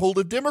stronghold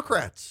of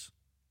Democrats.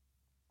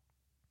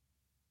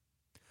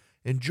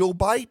 And Joe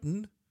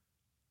Biden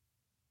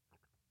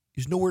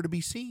is nowhere to be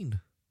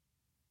seen.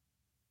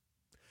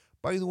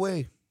 By the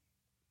way,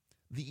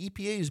 the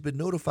EPA has been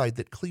notified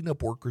that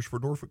cleanup workers for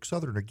Norfolk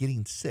Southern are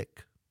getting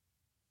sick.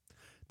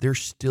 There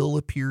still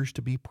appears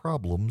to be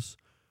problems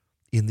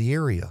in the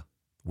area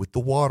with the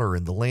water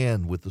and the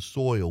land, with the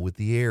soil, with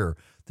the air.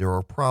 There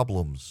are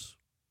problems.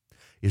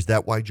 Is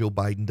that why Joe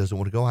Biden doesn't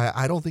want to go?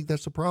 I don't think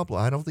that's the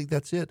problem. I don't think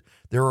that's it.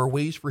 There are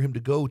ways for him to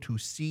go to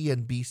see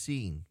and be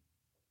seen.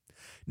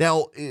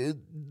 Now,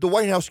 the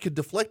White House could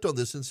deflect on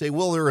this and say,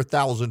 well, there are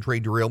 1,000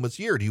 train derailments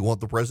a year. Do you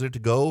want the president to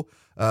go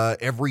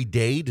every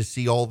day to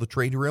see all the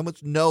train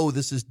derailments? No,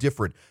 this is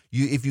different.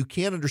 If you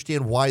can't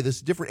understand why this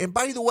is different. And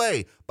by the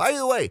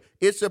way,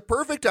 it's a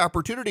perfect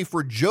opportunity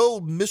for Joe,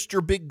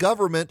 Mr. Big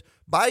Government,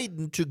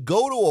 Biden, to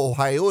go to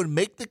Ohio and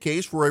make the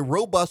case for a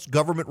robust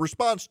government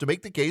response, to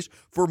make the case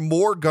for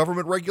more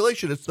government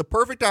regulation. It's the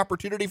perfect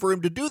opportunity for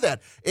him to do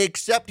that,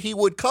 except he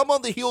would come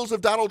on the heels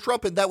of Donald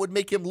Trump, and that would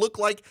make him look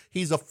like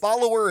he's a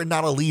follower and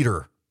not a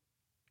leader.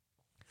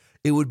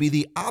 It would be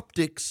the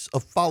optics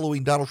of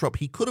following Donald Trump.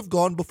 He could have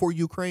gone before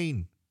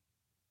Ukraine.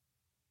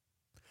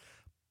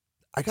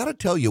 I got to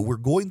tell you, we're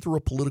going through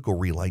a political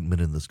realignment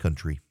in this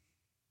country.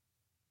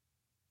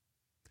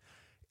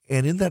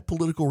 And in that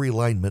political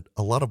realignment,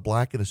 a lot of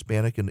black and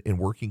Hispanic and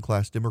working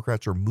class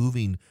Democrats are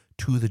moving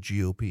to the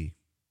GOP.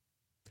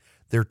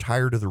 They're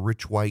tired of the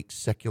rich, white,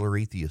 secular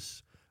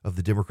atheists of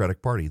the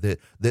Democratic Party.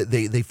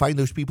 They find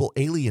those people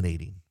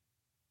alienating.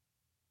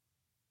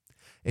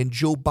 And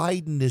Joe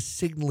Biden is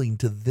signaling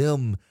to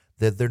them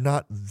that they're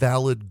not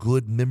valid,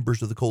 good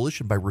members of the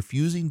coalition by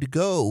refusing to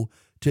go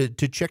to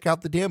check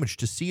out the damage,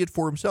 to see it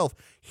for himself.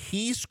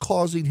 He's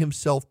causing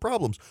himself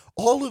problems.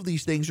 All of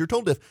these things are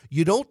tone deaf.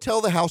 You don't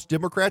tell the House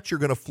Democrats you're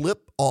going to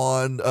flip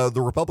on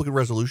the Republican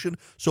resolution.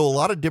 So a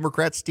lot of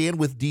Democrats stand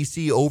with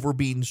D.C. over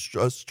being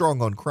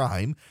strong on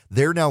crime.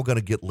 They're now going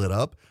to get lit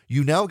up.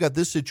 You now got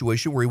this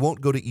situation where he won't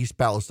go to East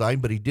Palestine,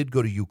 but he did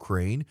go to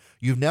Ukraine.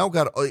 You've now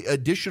got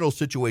additional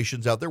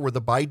situations out there where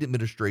the Biden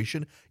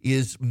administration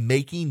is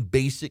making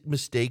basic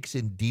mistakes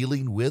in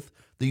dealing with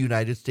the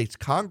United States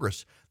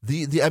Congress.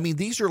 I mean,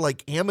 these are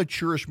like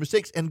amateurish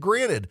mistakes. And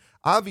granted,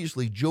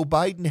 obviously, Joe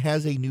Biden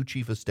has a new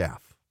chief of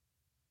staff.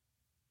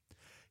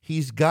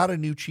 He's got a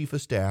new chief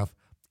of staff,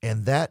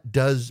 and that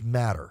does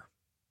matter.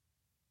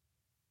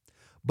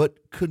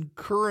 But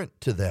concurrent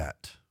to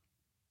that,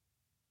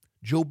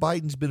 Joe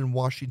Biden's been in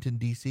Washington,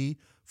 D.C.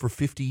 for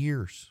 50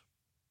 years.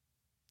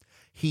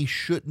 He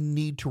shouldn't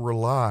need to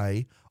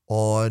rely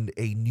on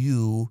a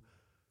new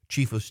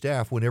chief of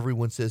staff when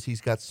everyone says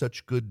he's got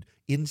such good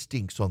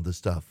instincts on this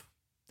stuff.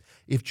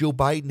 If Joe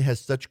Biden has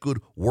such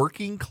good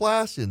working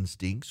class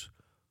instincts,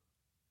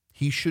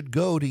 he should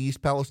go to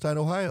East Palestine,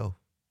 Ohio.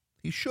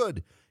 He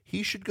should.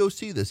 He should go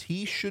see this.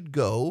 He should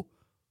go.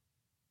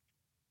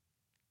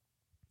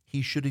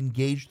 He should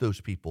engage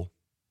those people.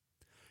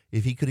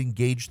 If he could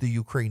engage the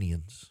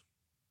Ukrainians.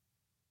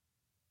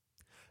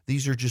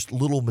 These are just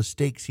little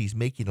mistakes he's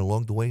making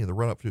along the way in the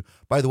run-up to.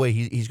 By the way,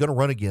 he's going to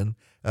run again.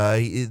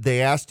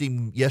 They asked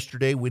him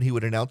yesterday when he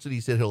would announce it. He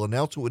said he'll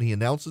announce it when he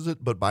announces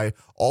it. But by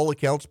all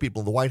accounts,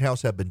 people in the White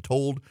House have been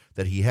told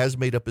that he has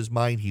made up his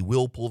mind. He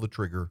will pull the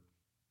trigger.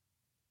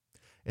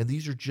 And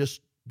these are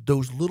just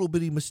those little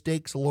bitty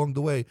mistakes along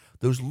the way.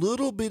 Those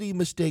little bitty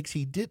mistakes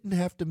he didn't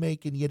have to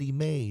make, and yet he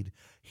made.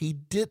 He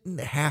didn't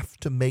have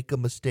to make a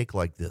mistake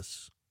like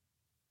this.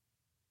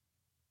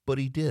 But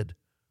he did.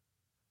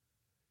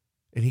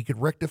 And he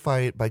could rectify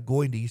it by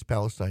going to East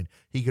Palestine.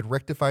 He could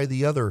rectify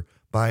the other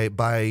by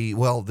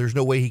well, there's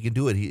no way he can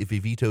do it if he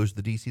vetoes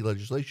the D.C.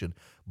 legislation.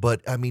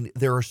 But, I mean,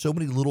 there are so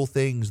many little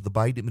things the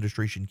Biden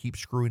administration keeps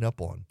screwing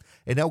up on.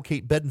 And now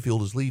Kate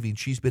Bedingfield is leaving.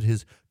 She's been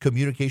his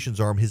communications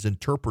arm, his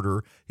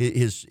interpreter,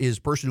 his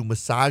person who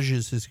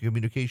massages his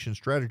communication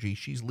strategy.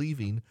 She's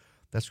leaving.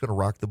 That's going to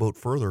rock the boat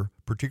further,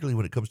 particularly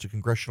when it comes to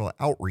congressional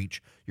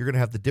outreach. You're going to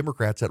have the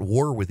Democrats at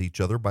war with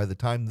each other by the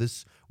time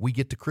we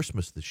get to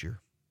Christmas this year.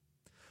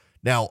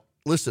 Now,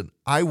 listen,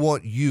 I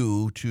want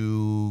you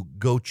to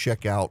go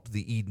check out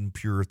the Eden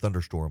Pure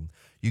Thunderstorm.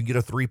 You can get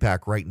a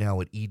 3-pack right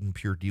now at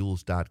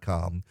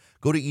EdenPureDeals.com.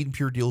 Go to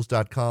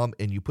EdenPureDeals.com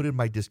and you put in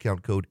my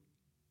discount code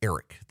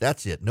Erick.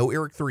 That's it. No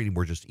Erick 3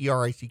 anymore, just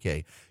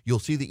ERICK. You'll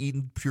see the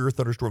Eden Pure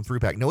Thunderstorm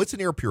 3-pack. Now, it's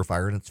an air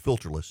purifier and it's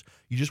filterless.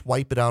 You just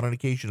wipe it out on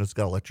occasion. It's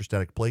got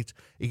electrostatic plates.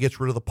 It gets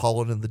rid of the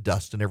pollen and the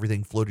dust and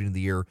everything floating in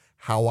the air.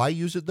 How I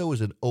use it, though,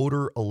 is an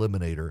odor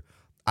eliminator.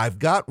 I've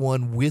got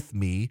one with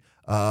me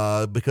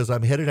because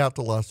I'm headed out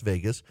to Las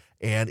Vegas,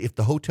 and if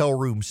the hotel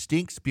room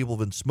stinks, people have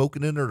been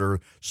smoking in it, or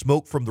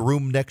smoke from the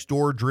room next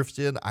door drifts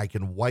in, I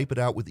can wipe it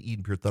out with the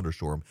Eden Pure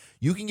Thunderstorm.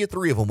 You can get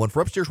 3 of them, one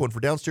for upstairs, one for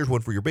downstairs,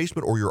 one for your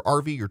basement or your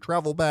RV, your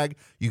travel bag.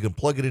 You can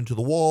plug it into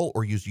the wall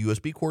or use a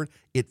USB cord.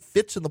 It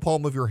fits in the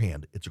palm of your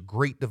hand. It's a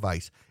great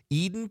device.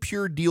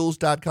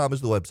 EdenPureDeals.com is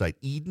the website.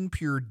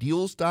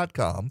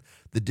 EdenPureDeals.com.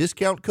 The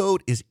discount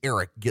code is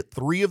Erick. Get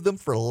 3 of them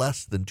for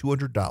less than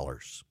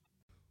 $200.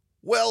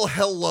 Well,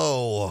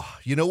 hello.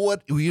 You know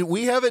what?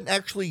 We haven't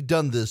actually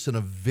done this in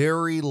a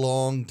very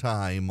long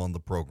time on the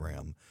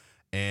program.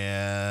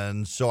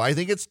 And so I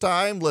think it's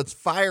time. Let's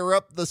fire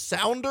up the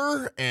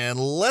sounder and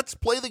let's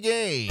play the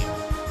game.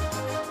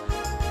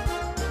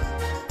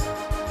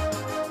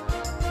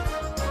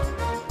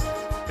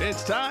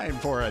 It's time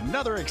for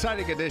another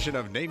exciting edition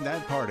of Name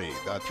That Party,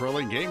 the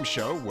thrilling game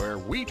show where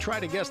we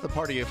try to guess the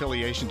party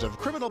affiliations of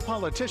criminal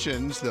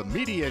politicians the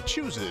media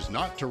chooses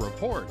not to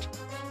report.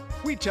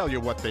 We tell you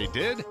what they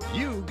did,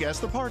 you guess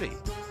the party.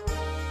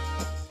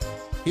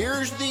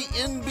 Here's the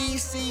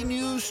NBC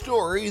News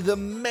story. The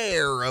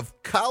mayor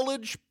of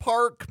College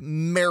Park,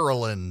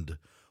 Maryland,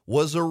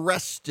 was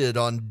arrested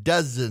on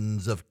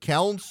dozens of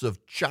counts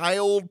of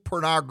child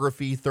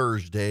pornography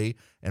Thursday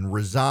and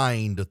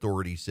resigned,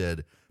 authorities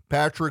said.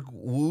 Patrick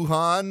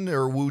Wujan,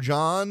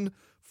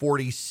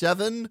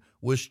 47,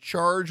 was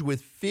charged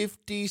with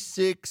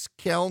 56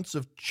 counts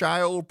of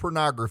child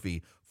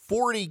pornography,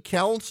 40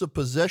 counts of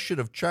possession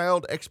of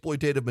child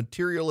exploitative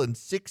material, and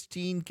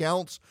 16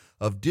 counts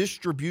of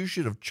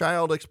distribution of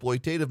child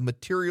exploitative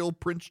material,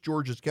 Prince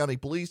George's County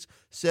Police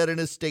said in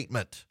a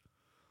statement.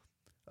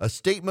 A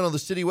statement on the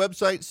city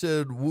website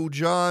said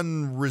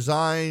Wujan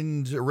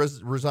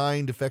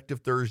resigned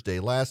effective Thursday.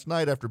 Last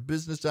night, after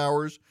business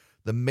hours,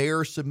 the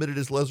mayor submitted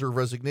his letter of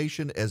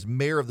resignation as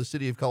mayor of the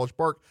city of College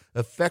Park,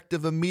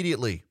 effective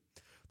immediately.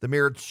 The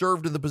mayor had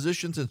served in the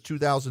position since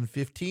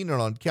 2015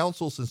 and on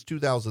council since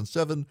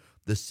 2007.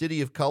 The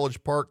city of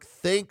College Park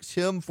thanks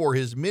him for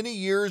his many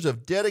years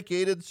of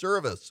dedicated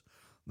service.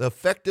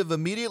 Effective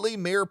immediately,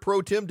 Mayor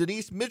Pro Tem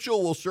Denise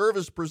Mitchell will serve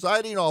as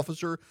presiding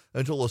officer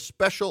until a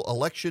special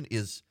election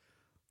is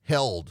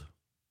held.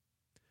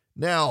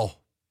 Now,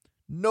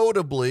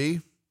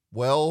 notably,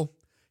 well,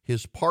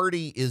 his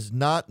party is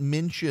not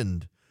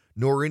mentioned,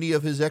 nor any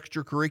of his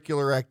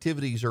extracurricular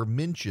activities are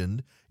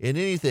mentioned in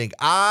anything.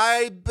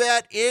 I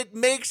bet it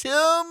makes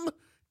him,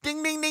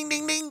 ding, ding, ding,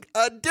 ding, ding,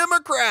 a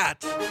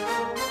Democrat.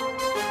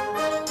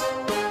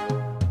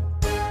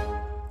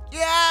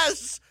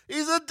 Yes,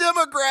 he's a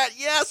Democrat.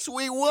 Yes,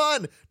 we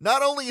won.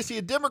 Not only is he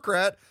a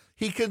Democrat,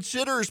 he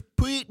considers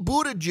Pete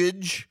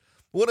Buttigieg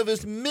one of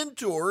his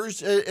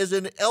mentors as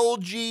an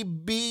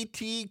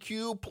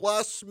LGBTQ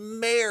plus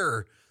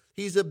mayor.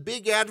 He's a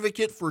big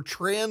advocate for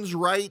trans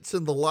rights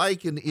and the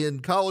like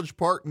in College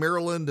Park,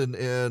 Maryland,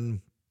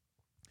 and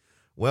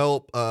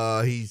well,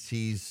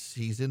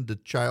 he's into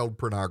child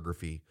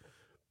pornography.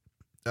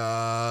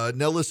 Now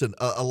listen,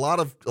 a lot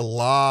of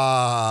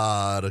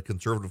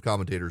conservative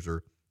commentators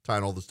are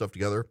tying all this stuff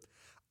together.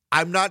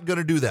 I'm not going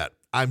to do that.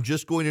 I'm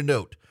just going to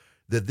note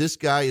that this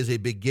guy is a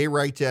big gay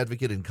rights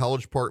advocate in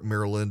College Park,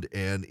 Maryland,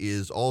 and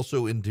is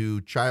also into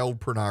child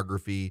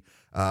pornography,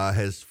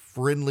 has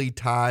friendly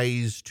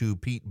ties to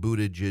Pete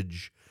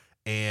Buttigieg,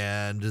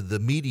 and the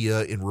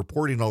media, in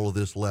reporting all of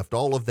this, left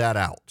all of that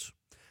out.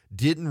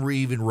 Didn't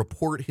even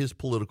report his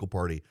political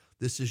party.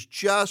 This is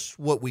just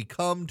what we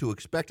come to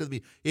expect of the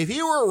media. If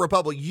he were a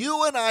Republican,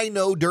 you and I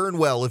know darn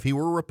well if he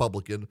were a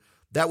Republican,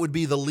 that would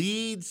be the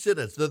lead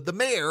sentence. The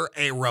mayor,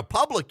 a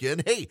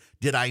Republican. Hey,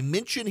 did I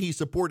mention he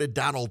supported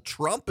Donald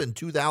Trump in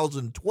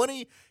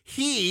 2020?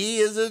 He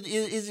is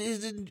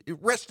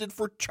arrested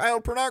for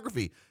child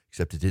pornography.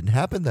 Except it didn't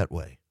happen that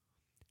way.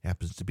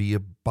 Happens to be a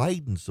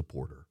Biden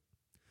supporter.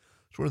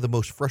 It's one of the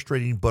most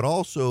frustrating, but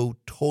also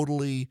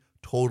totally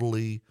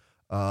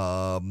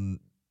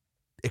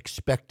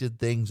expected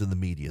things in the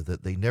media,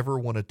 that they never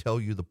want to tell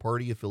you the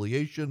party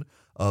affiliation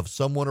of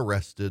someone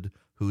arrested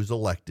who's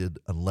elected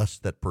unless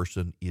that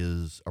person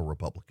is a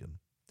Republican.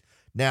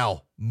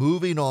 Now,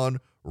 moving on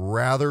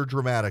rather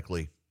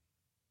dramatically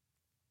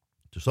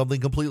to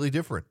something completely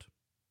different.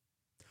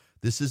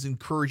 This is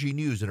encouraging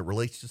news, and it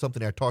relates to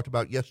something I talked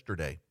about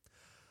yesterday.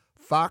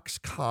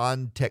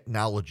 Foxconn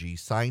Technology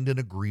signed an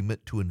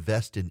agreement to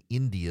invest in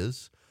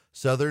India's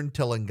southern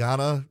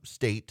Telangana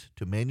state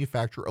to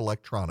manufacture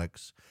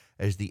electronics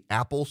as the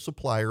Apple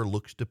supplier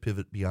looks to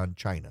pivot beyond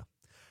China.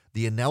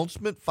 The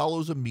announcement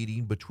follows a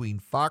meeting between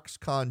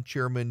Foxconn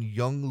chairman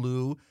Young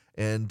Liu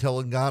and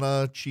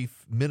Telangana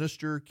Chief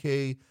Minister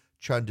K.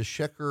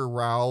 Chandrasekhar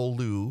Rao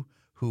Liu,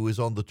 who is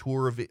on a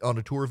tour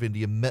of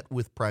India, met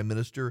with Prime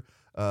Minister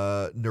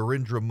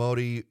Narendra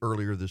Modi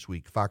earlier this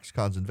week.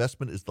 Foxconn's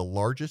investment is the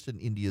largest in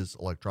India's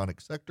electronic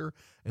sector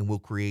and will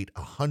create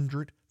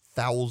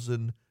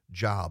 100,000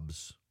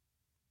 jobs.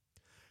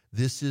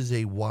 This is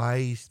a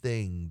wise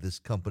thing, this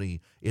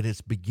company, and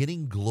it's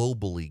beginning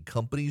globally.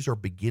 Companies are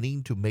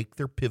beginning to make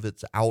their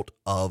pivots out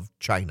of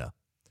China.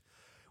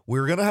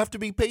 We're going to have to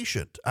be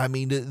patient. I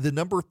mean, the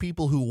number of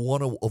people who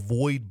want to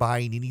avoid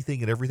buying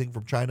anything and everything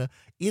from China,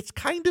 it's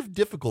kind of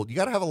difficult. You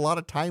got to have a lot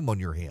of time on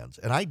your hands,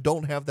 and I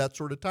don't have that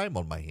sort of time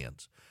on my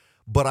hands.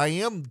 But I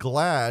am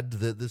glad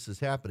that this is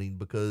happening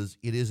because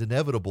it is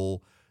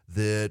inevitable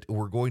that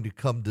we're going to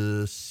come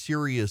to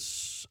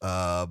serious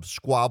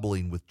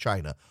squabbling with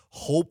China.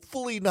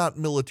 Hopefully not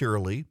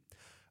militarily.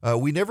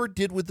 We never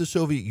did with the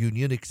Soviet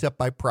Union except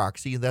by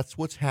proxy, and that's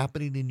what's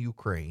happening in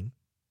Ukraine.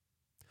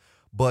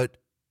 But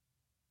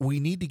we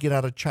need to get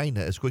out of China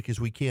as quick as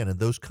we can. And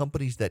those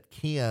companies that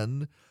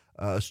can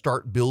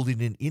start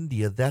building in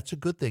India, that's a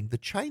good thing. The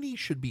Chinese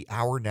should be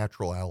our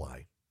natural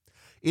ally.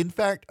 In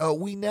fact,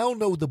 we now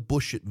know the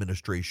Bush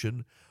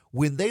administration,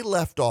 when they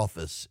left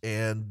office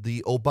and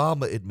the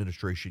Obama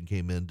administration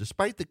came in,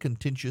 despite the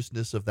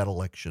contentiousness of that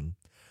election,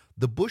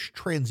 the Bush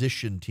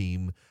transition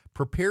team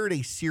prepared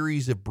a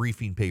series of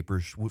briefing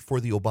papers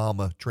for the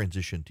Obama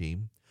transition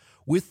team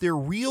with their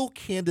real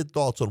candid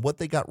thoughts on what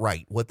they got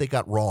right, what they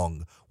got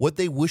wrong, what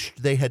they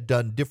wished they had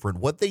done different,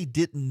 what they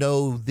didn't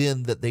know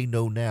then that they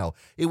know now.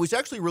 It was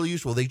actually really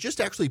useful. They just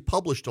actually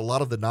published a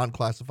lot of the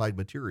non-classified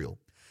material.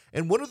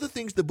 And one of the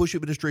things the Bush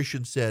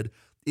administration said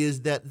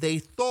is that they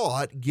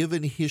thought,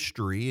 given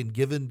history and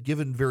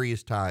given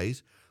various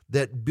ties,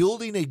 that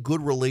building a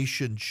good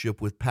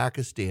relationship with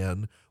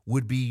Pakistan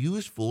would be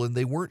useful, and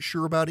they weren't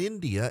sure about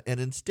India.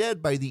 And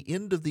instead, by the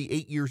end of the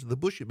 8 years of the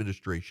Bush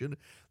administration,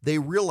 they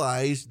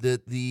realized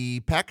that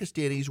the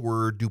Pakistanis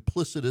were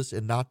duplicitous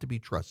and not to be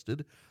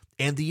trusted,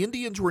 and the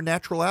Indians were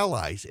natural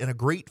allies and a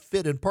great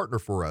fit and partner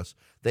for us.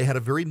 They had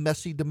a very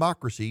messy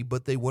democracy,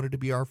 but they wanted to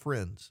be our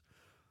friends.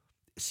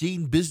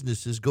 Seeing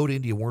businesses go to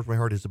India warms my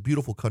heart. It's a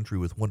beautiful country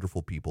with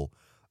wonderful people.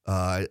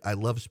 I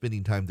love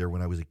spending time there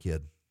when I was a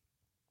kid.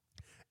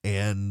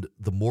 And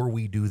the more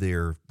we do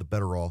there, the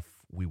better off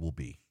we will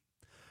be.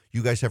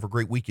 You guys have a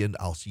great weekend.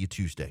 I'll see you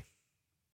Tuesday.